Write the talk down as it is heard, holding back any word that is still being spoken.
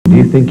Do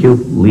you think you'll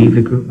leave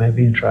the group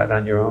maybe and try it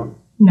on your own?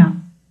 No.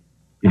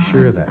 You're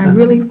sure of that? I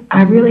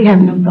really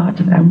have no thoughts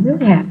of it. I'm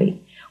really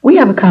happy. We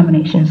have a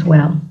combination as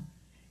well.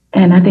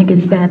 And I think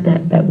it's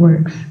that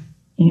works,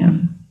 you know.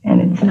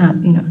 And it's not,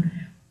 you know,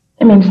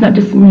 I mean, it's not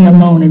just me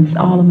alone. It's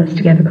all of us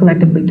together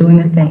collectively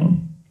doing a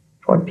thing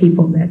for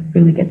people that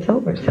really get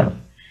sober. So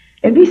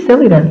it'd be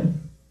silly to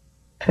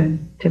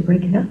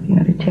break it up, you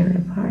know, to tear it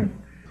apart.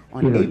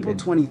 On April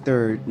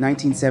 23rd,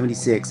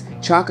 1976,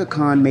 Chaka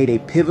Khan made a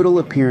pivotal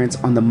appearance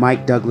on The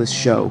Mike Douglas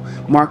Show,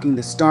 marking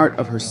the start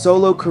of her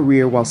solo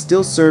career while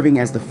still serving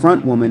as the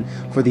frontwoman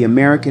for the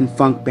American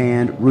funk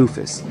band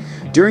Rufus.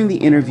 During the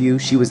interview,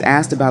 she was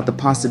asked about the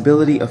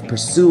possibility of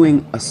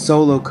pursuing a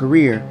solo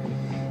career,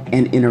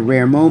 and in a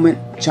rare moment,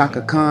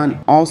 Chaka Khan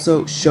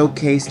also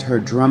showcased her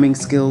drumming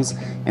skills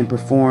and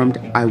performed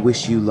I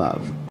Wish You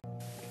Love.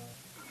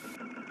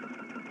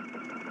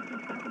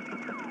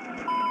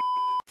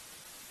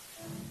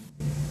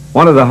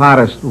 One of the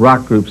hottest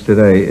rock groups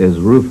today is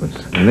Rufus,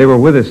 and they were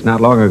with us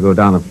not long ago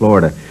down in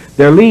Florida.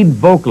 Their lead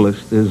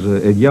vocalist is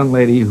a young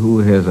lady who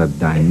has a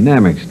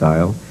dynamic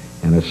style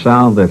and a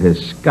sound that has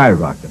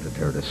skyrocketed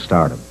her to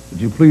stardom. Would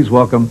you please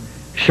welcome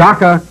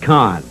Chaka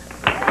Khan.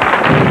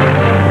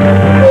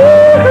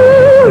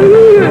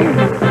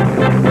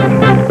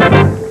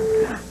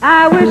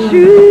 I wish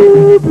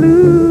you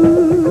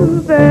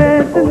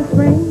bluebirds in the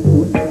spring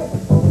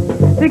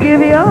to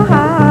give your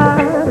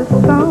heart a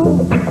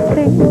song to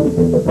sing,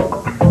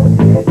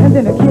 and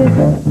then a kiss,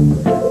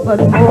 but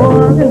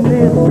more than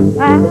this,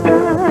 I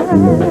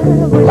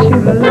wish you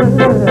love.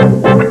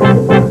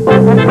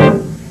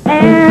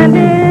 And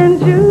in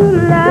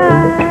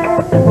July,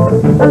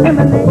 a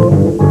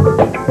lemonade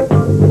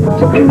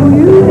to cool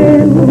you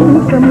in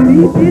some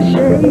leafy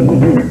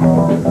shade.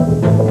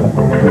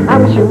 I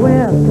wish you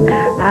well,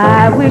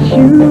 I wish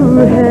you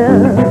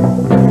health,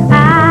 I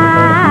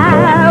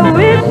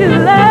wish you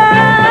love,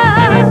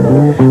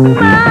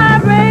 my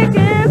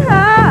breaking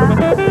heart.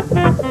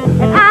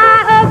 And I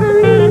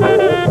agree,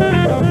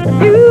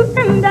 you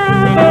and I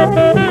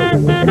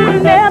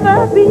could never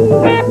be.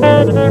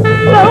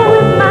 So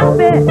is my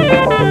best,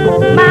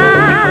 my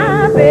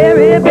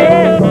very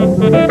best,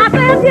 I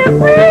set you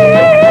free.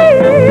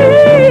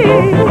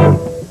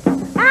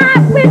 I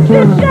wish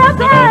you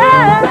shelter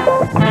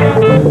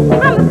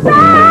from the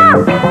sun,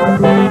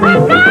 a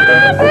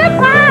mountain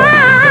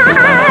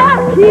fire,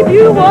 keep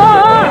you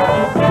warm,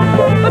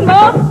 but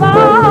most of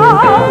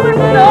all, when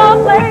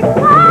snowflakes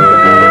fall,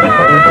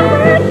 I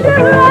wish you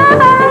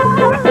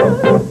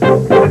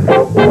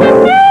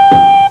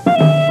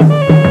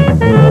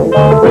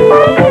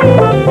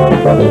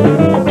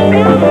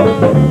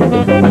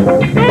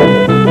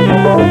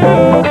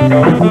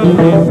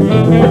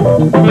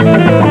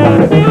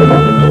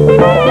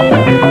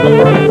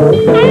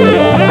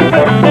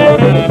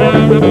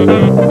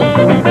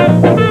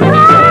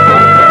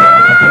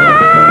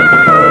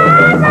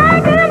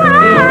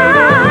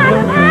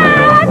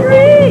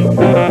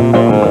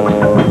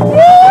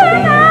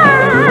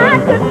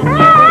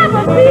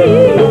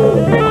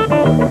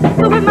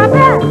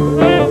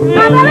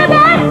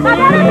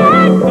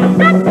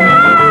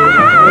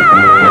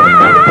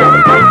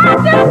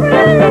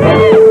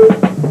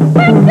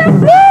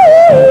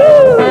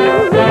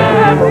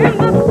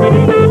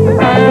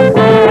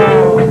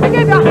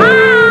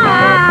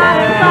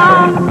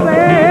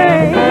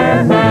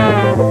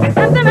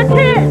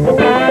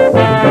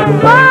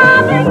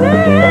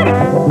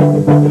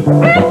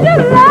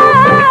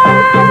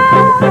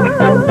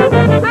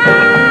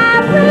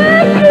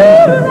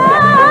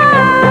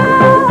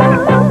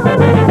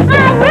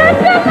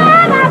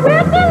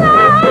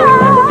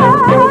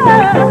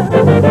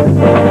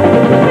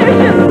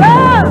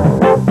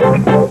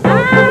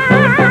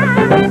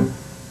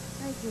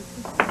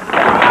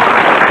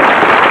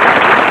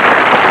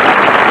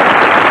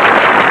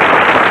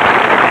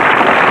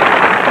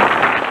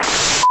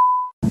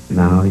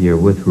You're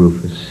with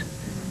Rufus,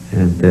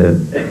 and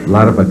a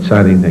lot of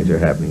exciting things are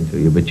happening to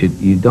you, but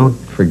you don't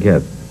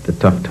forget the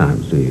tough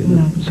times, do you?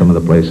 No. Some of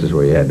the places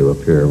where you had to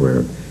appear where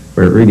it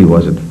really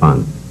wasn't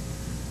fun.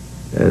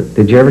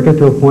 Did you ever get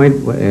to a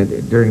point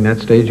during that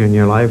stage in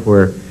your life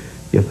where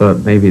you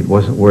thought maybe it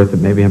wasn't worth it,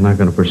 maybe I'm not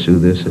going to pursue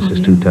this, this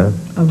is too tough?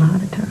 A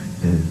lot of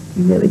times. Yeah.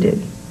 You really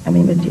did. I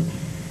mean, but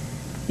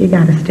you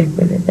got to stick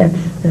with it.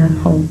 That's the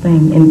whole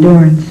thing,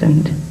 endurance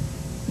and,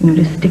 you know,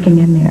 just sticking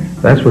in there.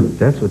 That's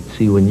what,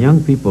 see, when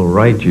young people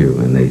write you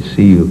and they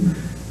see you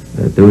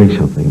doing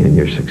something and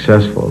you're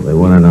successful, they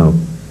want to know,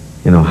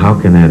 you know, how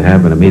can that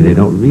happen to me? They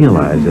don't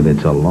realize that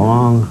it's a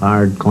long,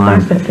 hard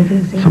climb. Process it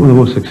is, yeah. Some of the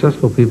most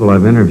successful people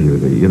I've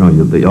interviewed, you know,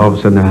 they all of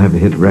a sudden they have a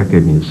hit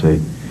record and you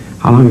say,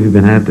 how long have you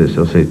been at this?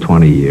 They'll say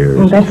 20 years.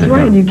 Well, that's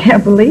right. You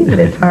can't believe it.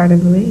 It's hard to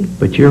believe.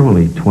 But you're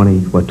only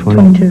 22.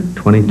 22.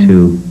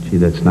 22. Gee,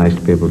 that's nice to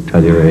be able to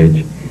tell your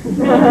age.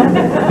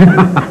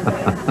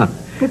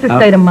 It's a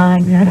state of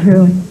mind, not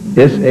really.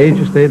 Yes, age,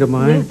 a state of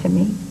mind? Yeah, to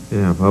me.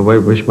 Yeah, well, I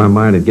wish my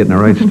mind would get in the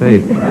right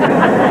state.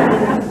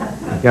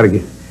 I got to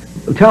get...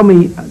 Tell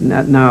me,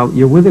 now,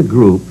 you're with a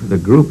group. The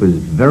group is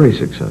very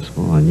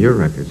successful, and your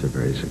records are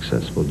very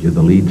successful. You're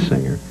the lead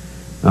singer.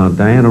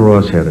 Diana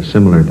Ross had a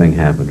similar thing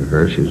happen to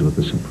her. She was with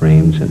the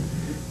Supremes, and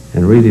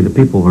really the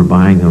people were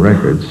buying the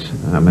records.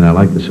 I mean, I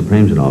like the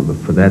Supremes and all, but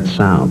for that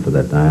sound, for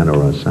that Diana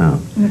Ross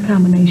sound. And a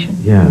combination.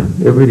 Yeah,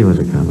 it really was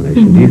a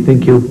combination. Mm-hmm. Do you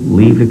think you'll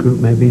leave the group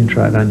maybe and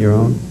try it on your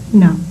own?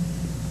 No.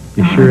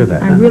 You sure of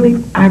that? I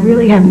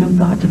really have no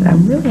thoughts of it.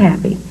 I'm really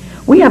happy.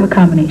 We have a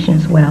combination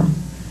as well.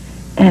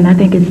 And I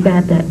think it's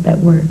that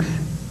works,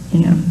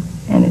 you know.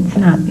 And it's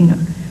not, you know,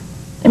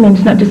 I mean,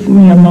 it's not just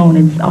me alone.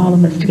 It's all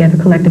of us together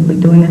collectively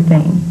doing a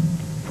thing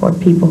for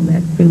people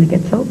that really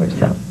get sober.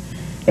 So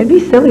it'd be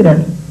silly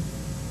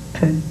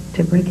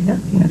to break it up,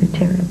 you know, to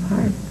tear it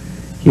apart.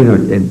 You know,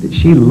 and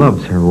she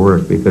loves her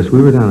work, because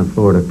we were down in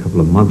Florida a couple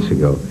of months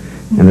ago,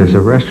 and there's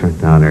a restaurant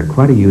down there,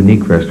 quite a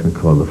unique restaurant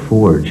called The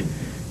Forge.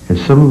 And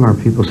some of our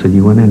people said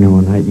you went in there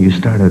one night and you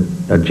started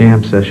a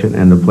jam session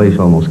and the place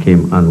almost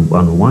came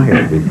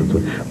unwired.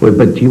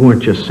 But you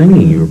weren't just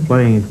singing, you were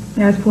playing...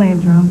 Yeah, I was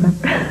playing drums.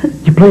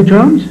 You play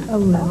drums? A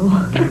little.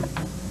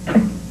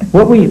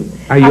 What were you...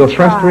 Are you a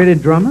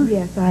frustrated drummer?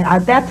 Yes,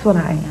 that's what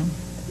I am.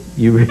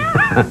 You...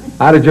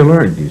 How did you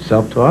learn? You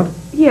self-taught?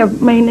 Yeah,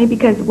 mainly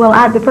because, well,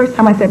 the first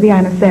time I sat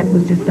behind a set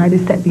was just, I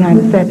just sat behind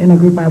a set in a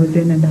group I was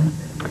in, and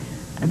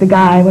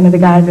one of the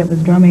guys that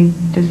was drumming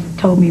just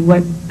told me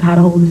how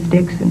to hold the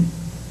sticks and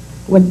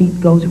what beat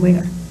goes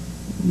where.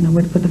 You know,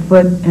 where to put the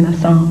foot in a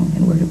song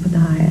and where to put the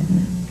hi-hat.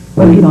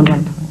 Well, you don't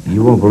like to.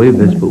 You won't believe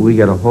this, but we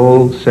got a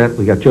whole set.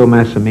 We got Joe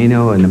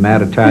Massimino and the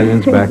Mad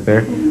Italians back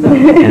there.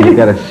 And you've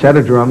got a set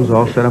of drums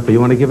all set up. You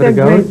want to give it a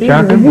go?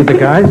 Chaka, with the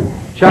guys?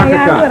 Chaka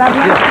Khan.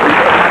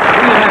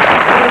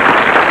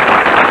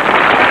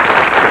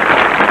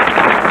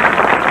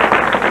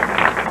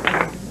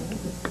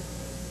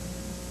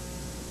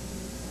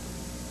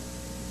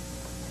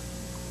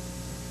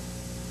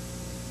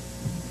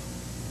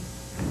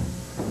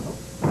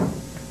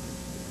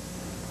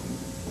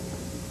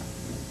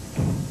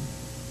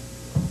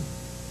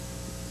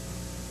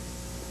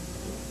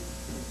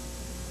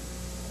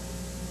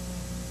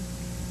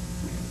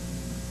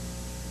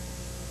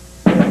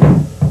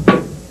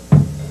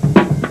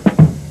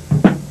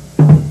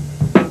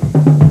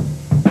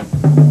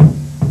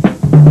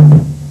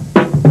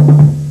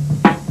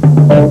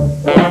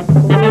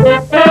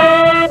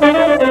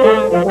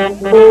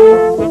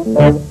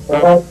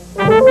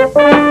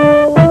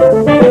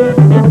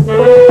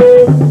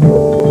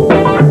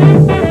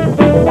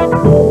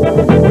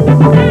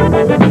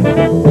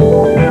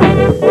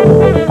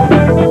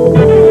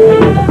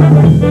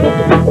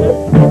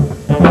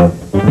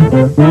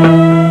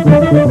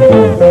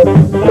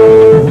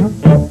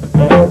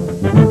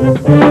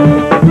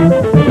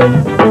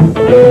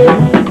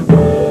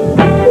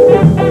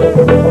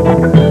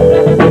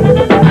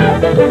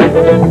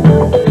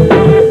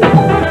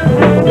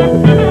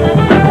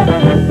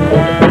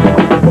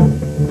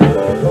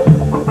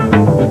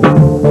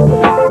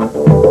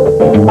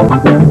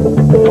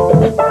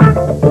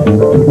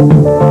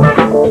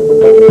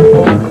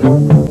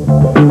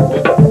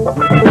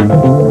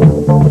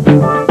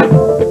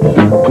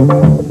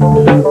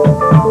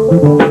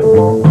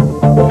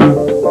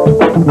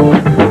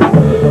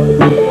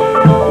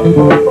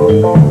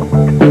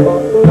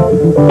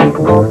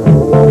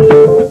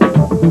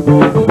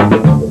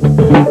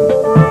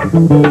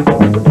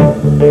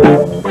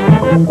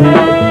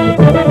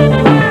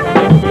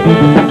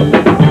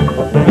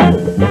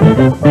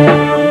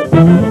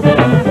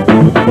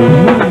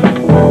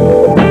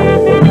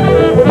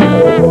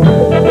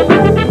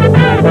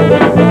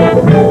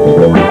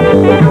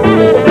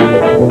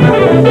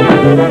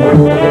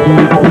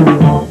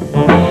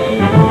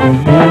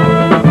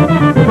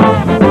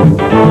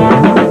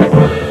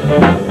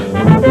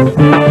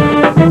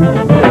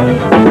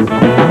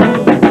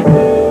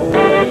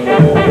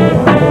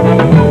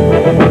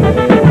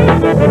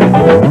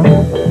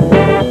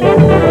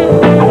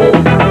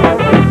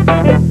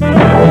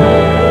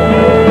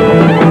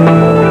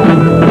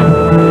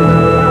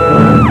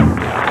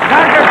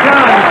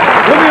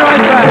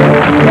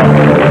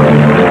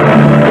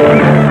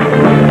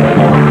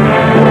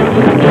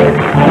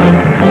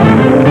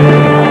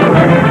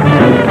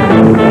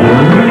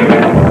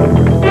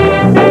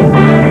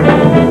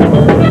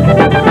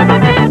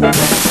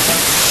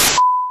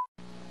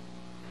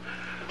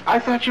 I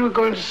thought you were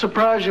going to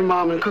surprise your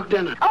mom and cook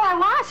dinner. Oh, I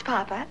was,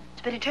 Papa.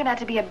 But it turned out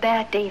to be a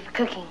bad day for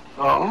cooking.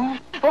 Oh?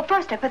 Well,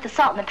 first I put the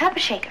salt in the pepper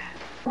shaker.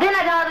 Then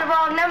I dialed the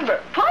wrong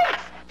number. Twice.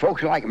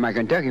 Folks like my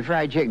Kentucky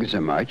Fried Chicken so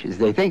much is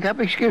they think up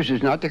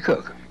excuses not to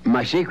cook.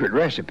 My secret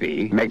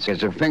recipe makes it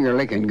so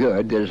finger-licking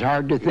good that it's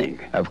hard to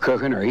think of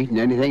cooking or eating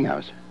anything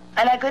else.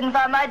 And I couldn't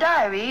find my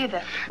diary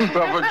either.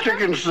 Well, for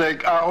chicken's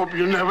sake, I hope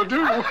you never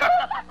do.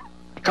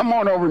 Come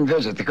on over and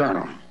visit the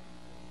Colonel.